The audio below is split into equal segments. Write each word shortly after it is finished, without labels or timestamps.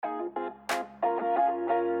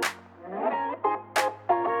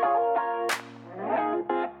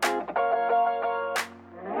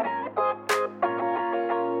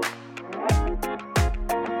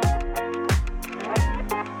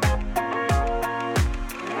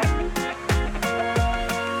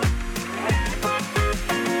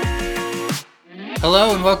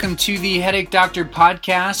Hello and welcome to the Headache Doctor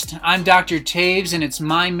podcast. I'm Dr. Taves and it's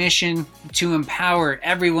my mission to empower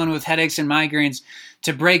everyone with headaches and migraines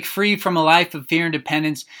to break free from a life of fear and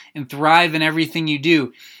dependence and thrive in everything you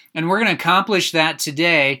do. And we're going to accomplish that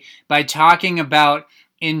today by talking about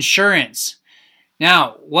insurance.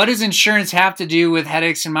 Now, what does insurance have to do with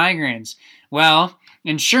headaches and migraines? Well,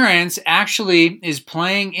 insurance actually is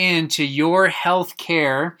playing into your health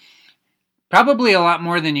care probably a lot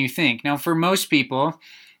more than you think. Now, for most people,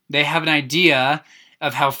 they have an idea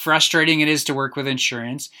of how frustrating it is to work with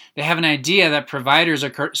insurance. They have an idea that providers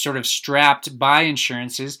are sort of strapped by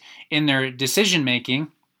insurances in their decision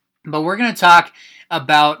making. But we're going to talk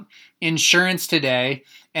about insurance today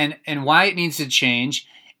and why it needs to change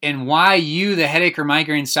and why you, the headache or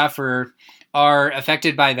migraine sufferer, are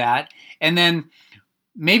affected by that. And then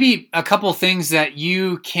maybe a couple things that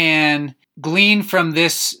you can glean from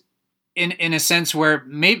this in a sense where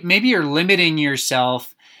maybe you're limiting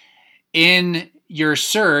yourself in your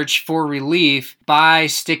search for relief by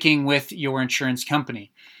sticking with your insurance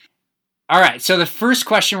company. All right, so the first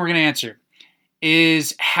question we're going to answer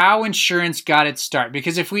is how insurance got its start.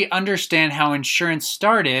 Because if we understand how insurance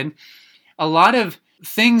started, a lot of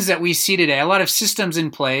things that we see today, a lot of systems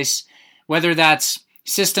in place, whether that's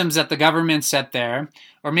systems that the government set there,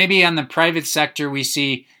 or maybe on the private sector, we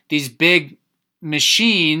see these big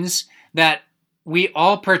machines that we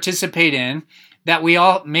all participate in, that we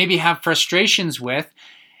all maybe have frustrations with,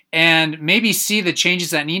 and maybe see the changes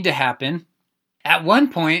that need to happen. At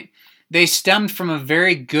one point, they stemmed from a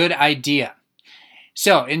very good idea.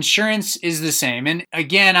 So insurance is the same. And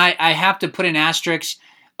again, I have to put an asterisk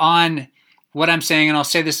on what I'm saying, and I'll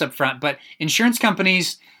say this up front, but insurance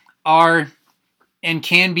companies are and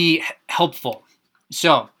can be helpful.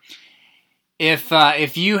 So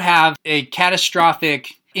if you have a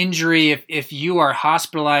catastrophic injury, if you are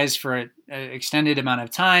hospitalized for an extended amount of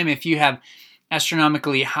time, if you have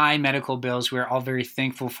astronomically high medical bills, we're all very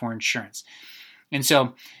thankful for insurance. And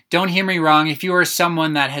so don't hear me wrong. If you are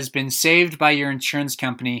someone that has been saved by your insurance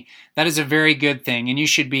company, that is a very good thing. And you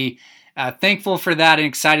should be thankful for that and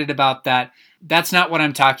excited about that. That's not what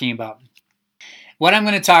I'm talking about. What I'm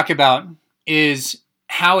going to talk about is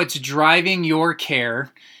how it's driving your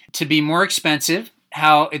care to be more expensive,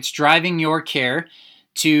 how it's driving your care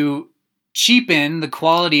to cheapen the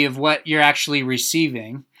quality of what you're actually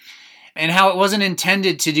receiving, and how it wasn't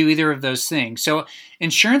intended to do either of those things. So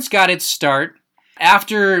insurance got its start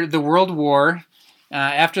after the World War.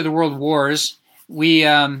 After the World Wars, we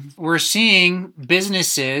were seeing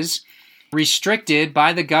businesses restricted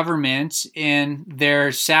by the government in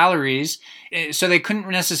their salaries, so they couldn't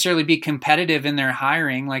necessarily be competitive in their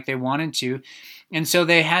hiring like they wanted to. And so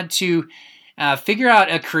they had to figure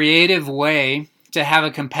out a creative way to have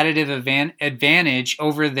a competitive advantage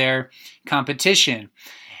over their competition.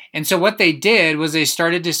 And so what they did was they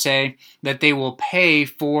started to say that they will pay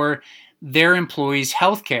for their employees'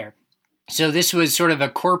 health care. So this was sort of a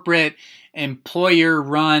corporate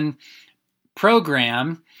employer-run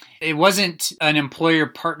program. It wasn't an employer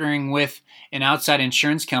partnering with an outside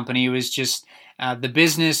insurance company. It was just the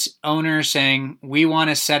business owner saying, we want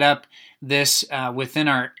to set up this within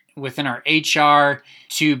our HR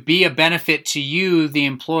to be a benefit to you, the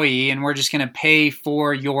employee, and we're just going to pay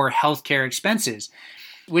for your healthcare expenses,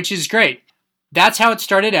 which is great. That's how it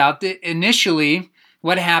started out. Initially,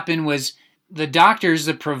 what happened was the doctors,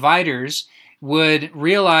 the providers, they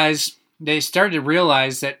started to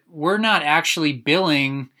realize that we're not actually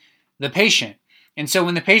billing the patient. And so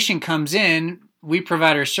when the patient comes in, we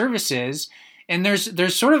provide our services, and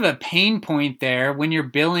there's sort of a pain point there when you're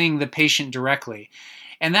billing the patient directly.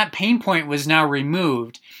 And that pain point was now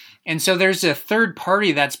removed. And so there's a third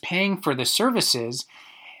party that's paying for the services,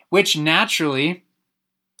 which naturally,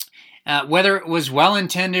 whether it was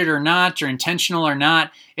well-intended or not, or intentional or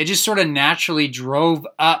not, it just sort of naturally drove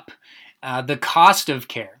up the cost of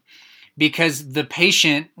care because the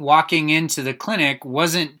patient walking into the clinic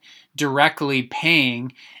wasn't directly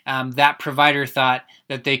paying. That provider thought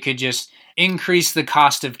that they could just increase the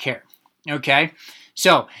cost of care. Okay?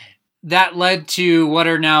 So that led to what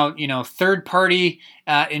are now, third-party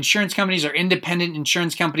insurance companies or independent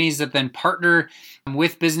insurance companies that then partner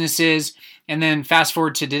with businesses. And then fast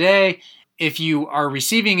forward to today, if you are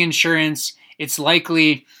receiving insurance, it's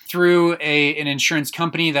likely through an insurance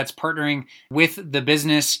company that's partnering with the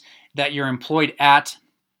business that you're employed at.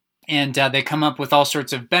 And they come up with all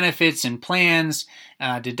sorts of benefits and plans,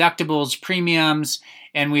 deductibles, premiums,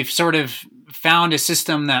 and we've sort of found a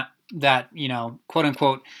system that quote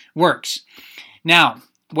unquote works. Now,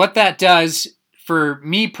 what that does for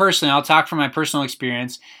me personally, I'll talk from my personal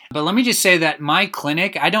experience, but let me just say that my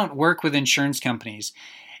clinic, I don't work with insurance companies.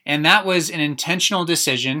 And that was an intentional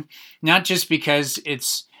decision, not just because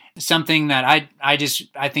it's something that I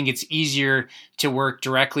think it's easier to work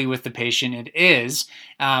directly with the patient. It is,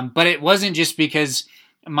 but it wasn't just because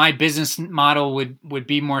my business model would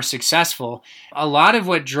be more successful. A lot of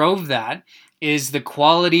what drove that is the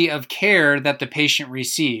quality of care that the patient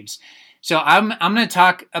receives. So I'm going to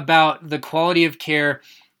talk about the quality of care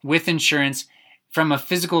with insurance from a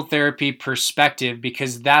physical therapy perspective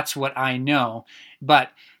because that's what I know.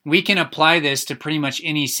 But we can apply this to pretty much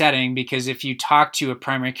any setting because if you talk to a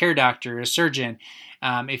primary care doctor, a surgeon,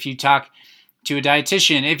 if you talk to a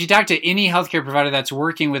dietitian, if you talk to any healthcare provider that's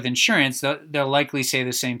working with insurance, they'll likely say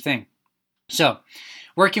the same thing. So,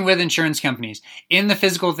 working with insurance companies. In the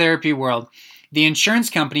physical therapy world, the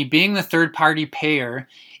insurance company, being the third-party payer,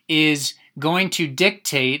 is going to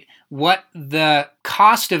dictate what the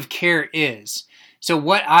cost of care is. So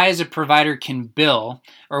what I as a provider can bill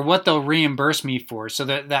or what they'll reimburse me for. So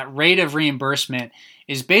that rate of reimbursement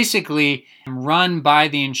is basically run by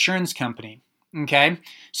the insurance company. Okay?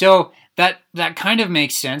 So that kind of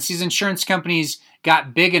makes sense. These insurance companies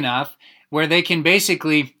got big enough where they can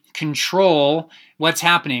basically control what's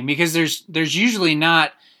happening because there's usually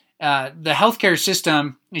not the healthcare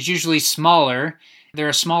system is usually smaller. They're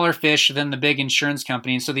a smaller fish than the big insurance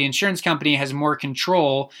company. And so the insurance company has more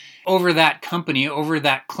control over that company, over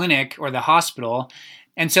that clinic or the hospital.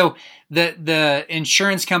 And so the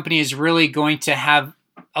insurance company is really going to have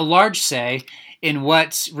a large say in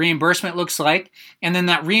what reimbursement looks like. And then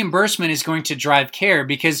that reimbursement is going to drive care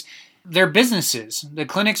because they're businesses. The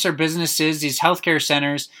clinics are businesses. These healthcare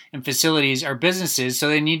centers and facilities are businesses. So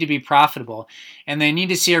they need to be profitable and they need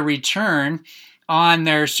to see a return on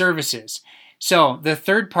their services. So the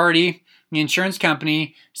third party, the insurance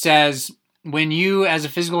company, says when you as a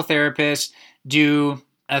physical therapist do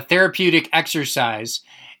a therapeutic exercise,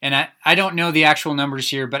 and I don't know the actual numbers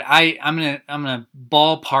here, but I'm gonna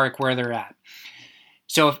ballpark where they're at.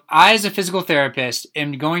 So if I as a physical therapist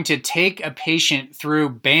am going to take a patient through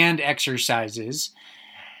band exercises,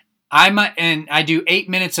 and I do 8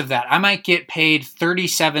 minutes of that, I might get paid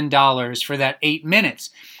 $37 for that 8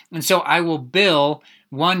 minutes. And so I will bill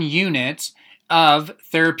 1 unit of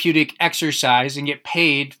therapeutic exercise and get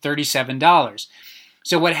paid $37.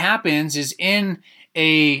 So what happens is in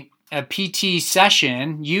a PT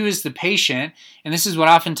session, you as the patient, and this is what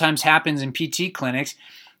oftentimes happens in PT clinics,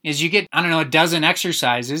 is you get, a dozen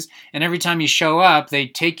exercises, and every time you show up, they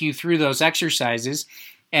take you through those exercises,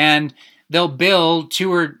 and they'll bill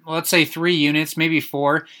 2 or let's say 3 units, maybe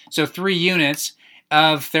 4, so 3 units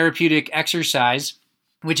of therapeutic exercise,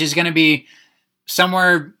 which is going to be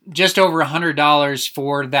somewhere just over $100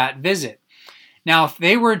 for that visit. Now, if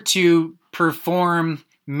they were to perform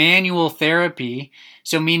manual therapy,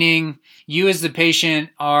 so meaning you as the patient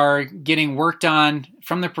are getting worked on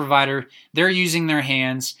from the provider, they're using their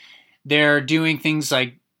hands, they're doing things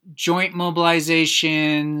like joint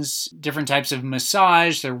mobilizations, different types of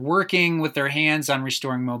massage, they're working with their hands on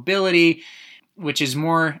restoring mobility, which is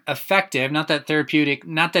more effective, not that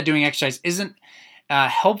doing exercise isn't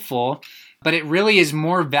helpful, but it really is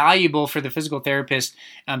more valuable for the physical therapist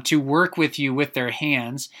to work with you with their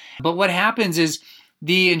hands. But what happens is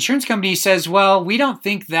the insurance company says, well, we don't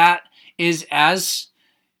think that is as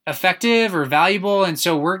effective or valuable, and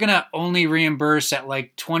so we're going to only reimburse at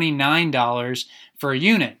like $29 for a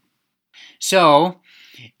unit. So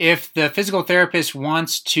if the physical therapist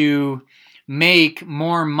wants to make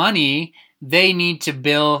more money, they need to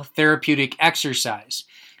bill therapeutic exercise.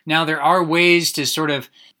 Now, there are ways to sort of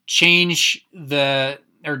change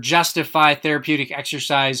or justify therapeutic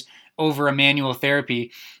exercise over a manual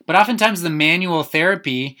therapy. But oftentimes the manual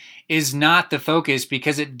therapy is not the focus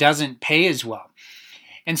because it doesn't pay as well.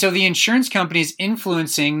 And so the insurance company is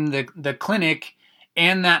influencing the clinic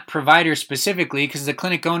and that provider specifically because the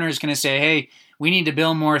clinic owner is going to say, hey, we need to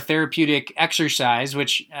bill more therapeutic exercise,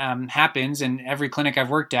 which happens, and every clinic I've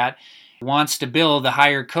worked at wants to bill the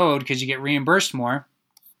higher code because you get reimbursed more.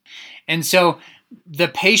 And so the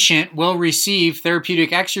patient will receive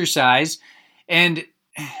therapeutic exercise, and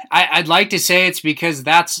I'd like to say it's because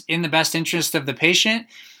that's in the best interest of the patient.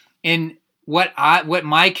 And what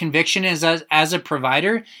my conviction is as a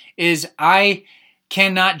provider is I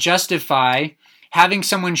cannot justify having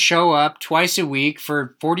someone show up twice a week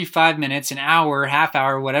for 45 minutes, an hour, half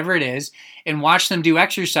hour, whatever it is, and watch them do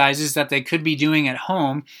exercises that they could be doing at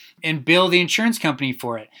home and bill the insurance company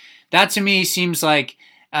for it. That to me seems like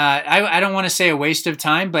I don't want to say a waste of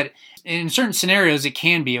time, but in certain scenarios, it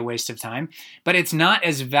can be a waste of time, but it's not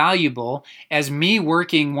as valuable as me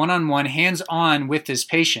working one-on-one, hands-on with this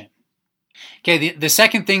patient. Okay, the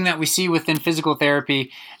second thing that we see within physical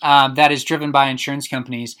therapy that is driven by insurance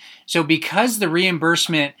companies. So because the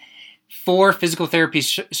reimbursement for physical therapy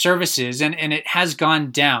services, and it has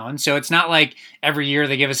gone down, so it's not like every year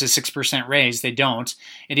they give us a 6% raise. They don't.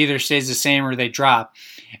 It either stays the same or they drop.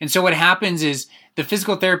 And so what happens is the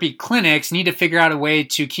physical therapy clinics need to figure out a way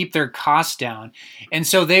to keep their costs down. And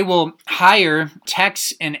so they will hire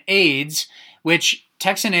techs and aides, which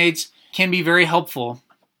techs and aides can be very helpful.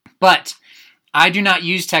 But I do not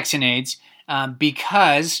use techs and aides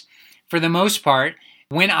because, for the most part,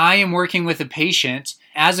 when I am working with a patient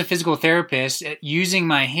as a physical therapist using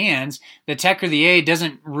my hands, the tech or the aide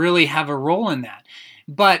doesn't really have a role in that.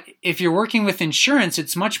 But if you're working with insurance,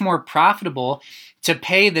 it's much more profitable to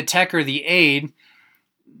pay the tech or the aide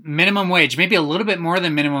minimum wage, maybe a little bit more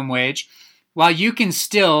than minimum wage, while you can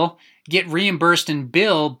still get reimbursed and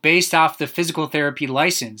bill based off the physical therapy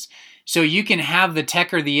license. So you can have the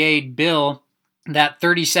tech or the aide bill that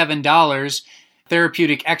 $37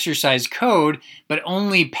 therapeutic exercise code, but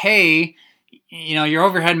only pay, your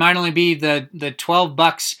overhead might only be the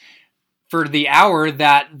 $12 for the hour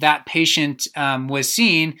that patient was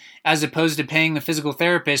seen, as opposed to paying the physical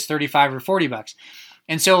therapist $35 or $40.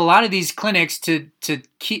 And so a lot of these clinics, to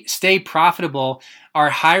stay profitable, are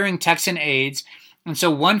hiring techs and aides. And so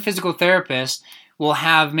one physical therapist will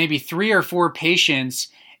have maybe 3 or 4 patients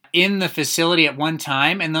in the facility at one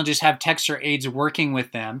time, and they'll just have techs or aides working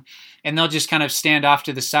with them. And they'll just kind of stand off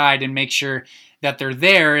to the side and make sure that they're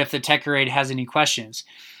there if the tech or aide has any questions.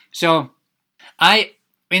 So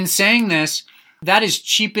in saying this, that is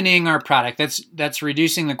cheapening our product. That's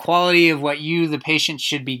reducing the quality of what you, the patient,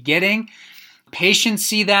 should be getting. Patients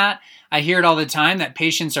see that. I hear it all the time that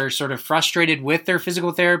patients are sort of frustrated with their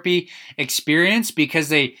physical therapy experience because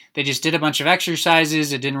they just did a bunch of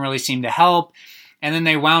exercises. It didn't really seem to help. And then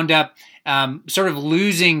they wound up sort of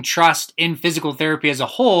losing trust in physical therapy as a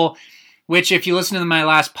whole, which, if you listen to my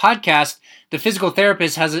last podcast, the physical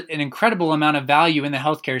therapist has an incredible amount of value in the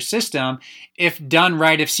healthcare system if done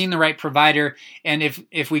right, if seen the right provider, and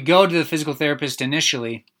if we go to the physical therapist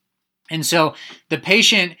initially. And so the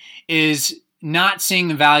patient is not seeing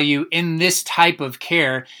the value in this type of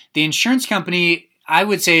care. The insurance company, I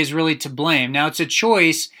would say, is really to blame. Now, it's a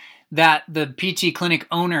choice that the PT clinic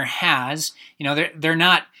owner has. They're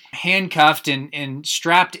not handcuffed and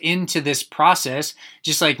strapped into this process.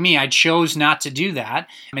 Just like me, I chose not to do that.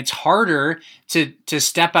 It's harder to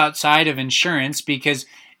step outside of insurance because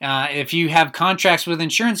if you have contracts with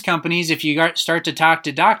insurance companies, if you start to talk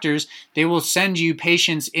to doctors, they will send you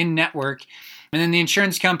patients in network. And then the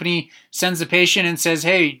insurance company sends the patient and says,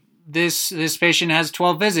 hey, this patient has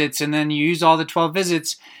 12 visits, and then you use all the 12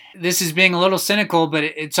 visits. This is being a little cynical, but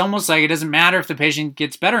it's almost like it doesn't matter if the patient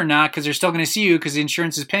gets better or not because they're still going to see you because the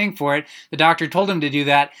insurance is paying for it. The doctor told them to do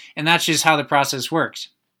that, and that's just how the process works.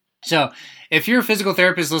 So if you're a physical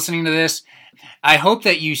therapist listening to this, I hope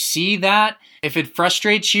that you see that. If it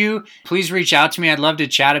frustrates you, please reach out to me. I'd love to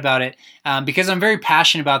chat about it because I'm very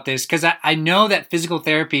passionate about this because I know that physical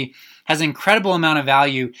therapy has an incredible amount of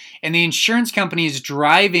value, and the insurance company is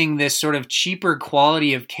driving this sort of cheaper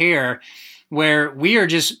quality of care where we are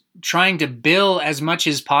just trying to bill as much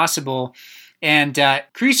as possible and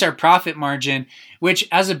increase our profit margin, which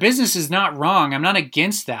as a business is not wrong. I'm not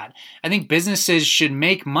against that. I think businesses should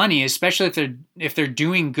make money, especially if they're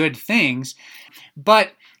doing good things.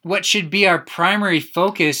 But what should be our primary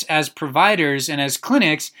focus as providers and as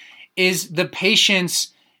clinics is the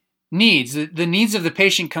patient's needs. The needs of the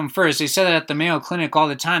patient come first. They say that at the Mayo Clinic all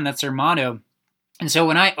the time. That's their motto. And so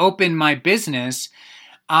when I opened my business,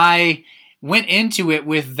 I went into it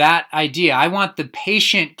with that idea. I want the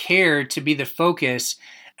patient care to be the focus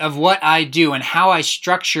of what I do and how I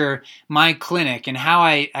structure my clinic and how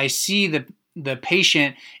I see the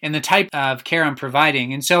patient and the type of care I'm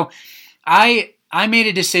providing. And so I made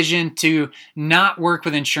a decision to not work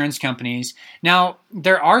with insurance companies. Now,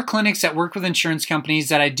 there are clinics that work with insurance companies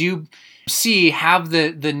that I do see have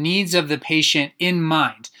the needs of the patient in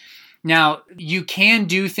mind. Now, you can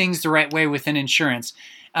do things the right way within insurance.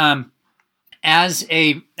 As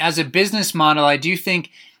a business model, I do think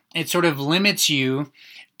it sort of limits you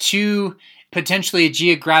to potentially a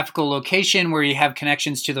geographical location where you have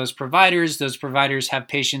connections to those providers. Those providers have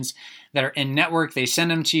patients that are in network. They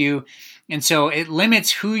send them to you. And so it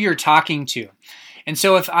limits who you're talking to. And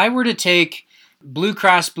so if I were to take Blue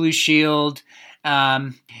Cross Blue Shield,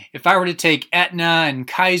 if I were to take Aetna and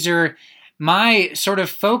Kaiser, my sort of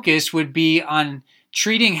focus would be on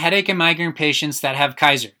treating headache and migraine patients that have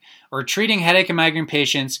Kaiser, or treating headache and migraine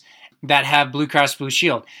patients that have Blue Cross Blue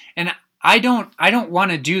Shield. And I don't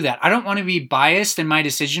want to do that. I don't want to be biased in my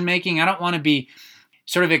decision making. I don't want to be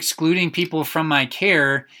sort of excluding people from my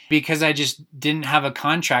care because I just didn't have a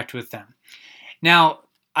contract with them. Now,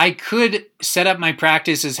 I could set up my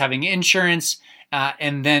practice as having insurance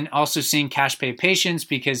and then also seeing cash pay patients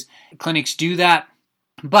because clinics do that.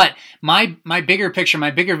 But my bigger picture,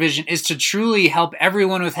 my bigger vision is to truly help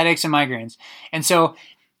everyone with headaches and migraines. And so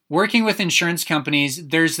working with insurance companies,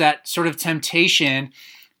 there's that sort of temptation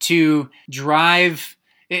to drive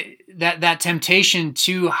that temptation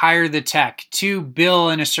to hire the tech, to bill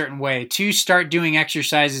in a certain way, to start doing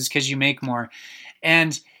exercises because you make more.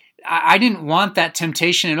 And I didn't want that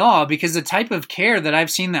temptation at all, because the type of care that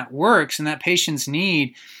I've seen that works and that patients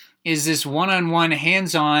need is this one-on-one,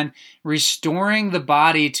 hands-on, restoring the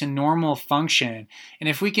body to normal function. And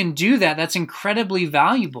if we can do that, that's incredibly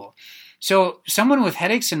valuable. So someone with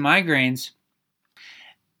headaches and migraines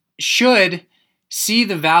should see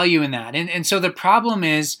the value in that. And so the problem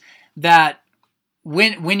is that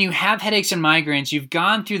when you have headaches and migraines, you've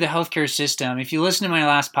gone through the healthcare system. If you listen to my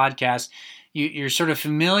last podcast, you're sort of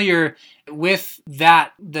familiar with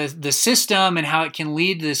that, the system and how it can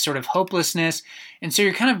lead to this sort of hopelessness. And so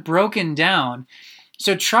you're kind of broken down.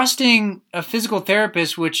 So trusting a physical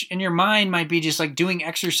therapist, which in your mind might be just like doing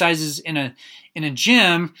exercises in a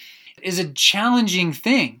gym, is a challenging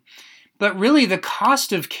thing. But really the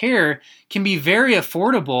cost of care can be very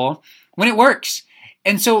affordable when it works.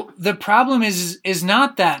 And so the problem is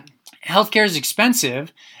not that healthcare is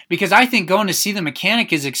expensive, because I think going to see the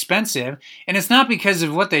mechanic is expensive, and it's not because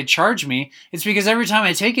of what they charge me. It's because every time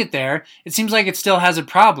I take it there, it seems like it still has a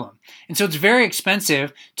problem. And so it's very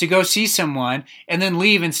expensive to go see someone and then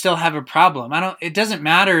leave and still have a problem. It doesn't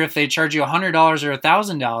matter if they charge you $100 or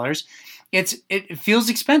 $1,000. It feels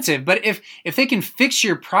expensive. But if they can fix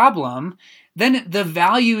your problem, then the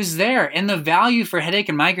value is there. And the value for headache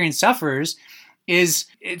and migraine sufferers is,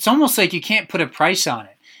 it's almost like you can't put a price on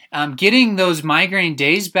it. Getting those migraine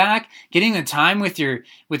days back, getting the time with your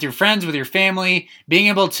friends, with your family, being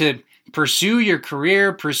able to pursue your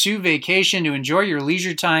career, pursue vacation, to enjoy your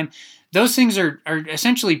leisure time, those things are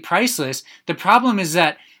essentially priceless. The problem is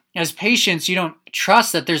that as patients, you don't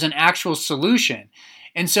trust that there's an actual solution.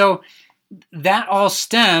 And so that all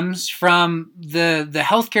stems from the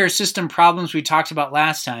healthcare system problems we talked about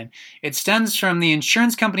last time. It stems from the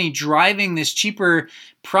insurance company driving this cheaper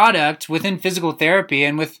product within physical therapy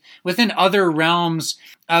and within other realms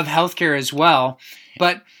of healthcare as well.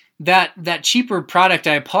 But that cheaper product,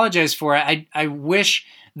 I apologize for. I wish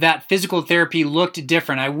that physical therapy looked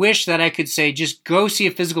different. I wish that I could say, just go see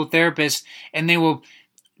a physical therapist and they will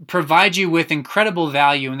provide you with incredible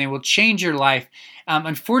value and they will change your life.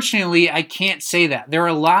 Unfortunately, I can't say that. There are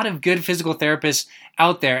a lot of good physical therapists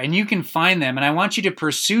out there, and you can find them, and I want you to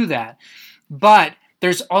pursue that. But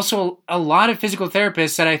there's also a lot of physical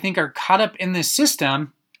therapists that I think are caught up in this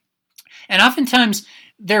system, and oftentimes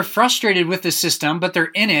they're frustrated with the system, but they're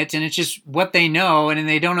in it, and it's just what they know, and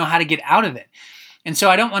they don't know how to get out of it. And so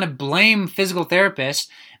I don't want to blame physical therapists,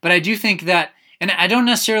 but I do think that, and I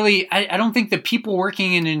don't think the people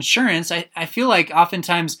working in insurance, I feel like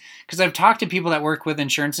oftentimes, because I've talked to people that work with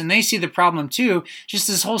insurance and they see the problem too, just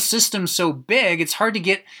this whole system's so big, it's hard to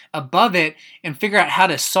get above it and figure out how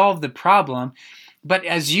to solve the problem. But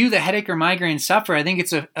as you, the headache or migraine sufferer, I think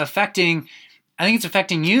it's affecting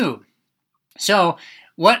you. So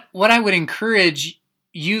what I would encourage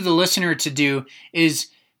you, the listener, to do is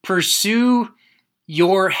pursue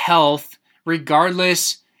your health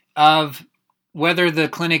regardless of whether the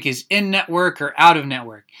clinic is in-network or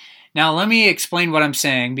out-of-network. Now, let me explain what I'm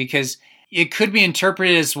saying, because it could be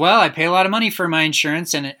interpreted as, well, I pay a lot of money for my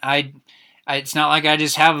insurance, and it's not like I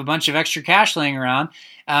just have a bunch of extra cash laying around.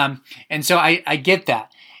 And so I get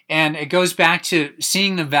that. And it goes back to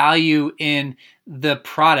seeing the value in the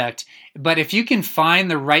product. But if you can find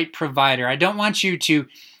the right provider, I don't want you to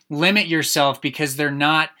limit yourself because they're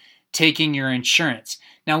not taking your insurance.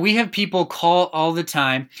 Now, we have people call all the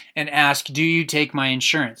time and ask, do you take my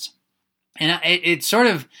insurance? And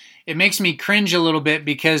it makes me cringe a little bit,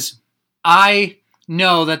 because I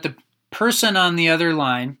know that the person on the other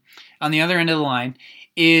end of the line,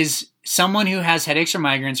 is someone who has headaches or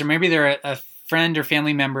migraines, or maybe they're a friend or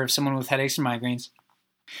family member of someone with headaches or migraines,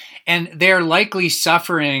 and they're likely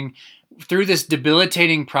suffering through this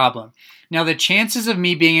debilitating problem. Now, the chances of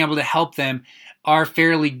me being able to help them are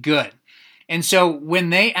fairly good. And so when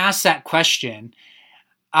they ask that question,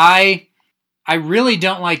 I really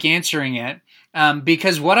don't like answering it,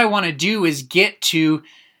 because what I want to do is get to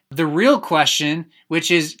the real question,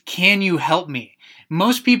 which is, can you help me?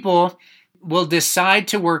 Most people will decide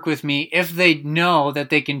to work with me if they know that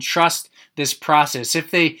they can trust this process.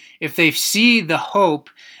 If they see the hope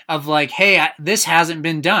of like, hey, this hasn't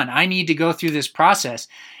been done. I need to go through this process.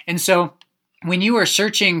 And so when you are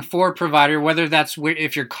searching for a provider, whether that's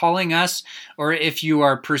if you're calling us or if you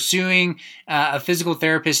are pursuing a physical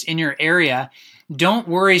therapist in your area, don't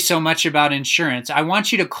worry so much about insurance. I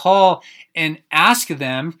want you to call and ask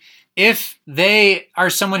them if they are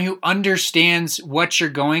someone who understands what you're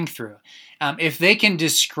going through. If they can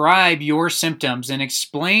describe your symptoms and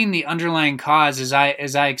explain the underlying cause as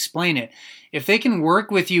I explain it, if they can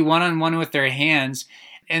work with you one-on-one with their hands,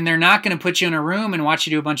 and they're not going to put you in a room and watch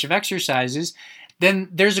you do a bunch of exercises, then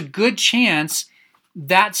there's a good chance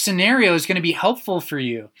that scenario is going to be helpful for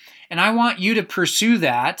you. And I want you to pursue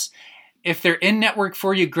that. If they're in network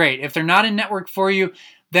for you, great. If they're not in network for you,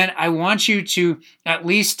 then I want you to at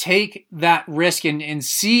least take that risk and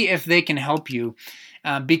see if they can help you.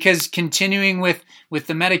 Because continuing with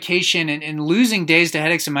the medication and losing days to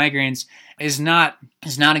headaches and migraines is not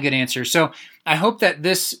a good answer. So I hope that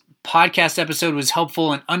this podcast episode was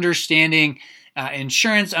helpful in understanding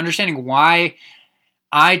insurance, understanding why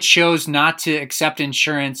I chose not to accept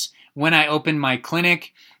insurance when I opened my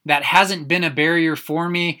clinic. That hasn't been a barrier for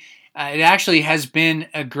me. It actually has been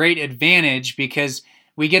a great advantage because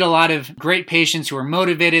we get a lot of great patients who are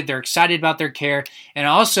motivated, they're excited about their care, and it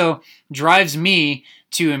also drives me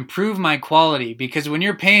to improve my quality because when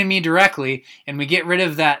you're paying me directly and we get rid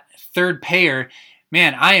of that third payer,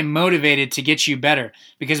 man, I am motivated to get you better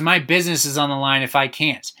because my business is on the line if I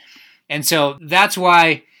can't. And so that's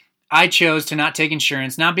why I chose to not take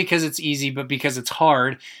insurance, not because it's easy, but because it's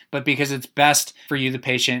hard, but because it's best for you, the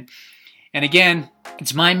patient. And again,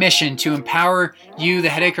 it's my mission to empower you, the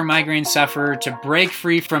headache or migraine sufferer, to break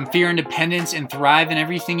free from fear and dependence and thrive in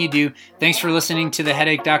everything you do. Thanks for listening to the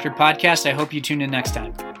Headache Doctor podcast. I hope you tune in next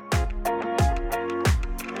time.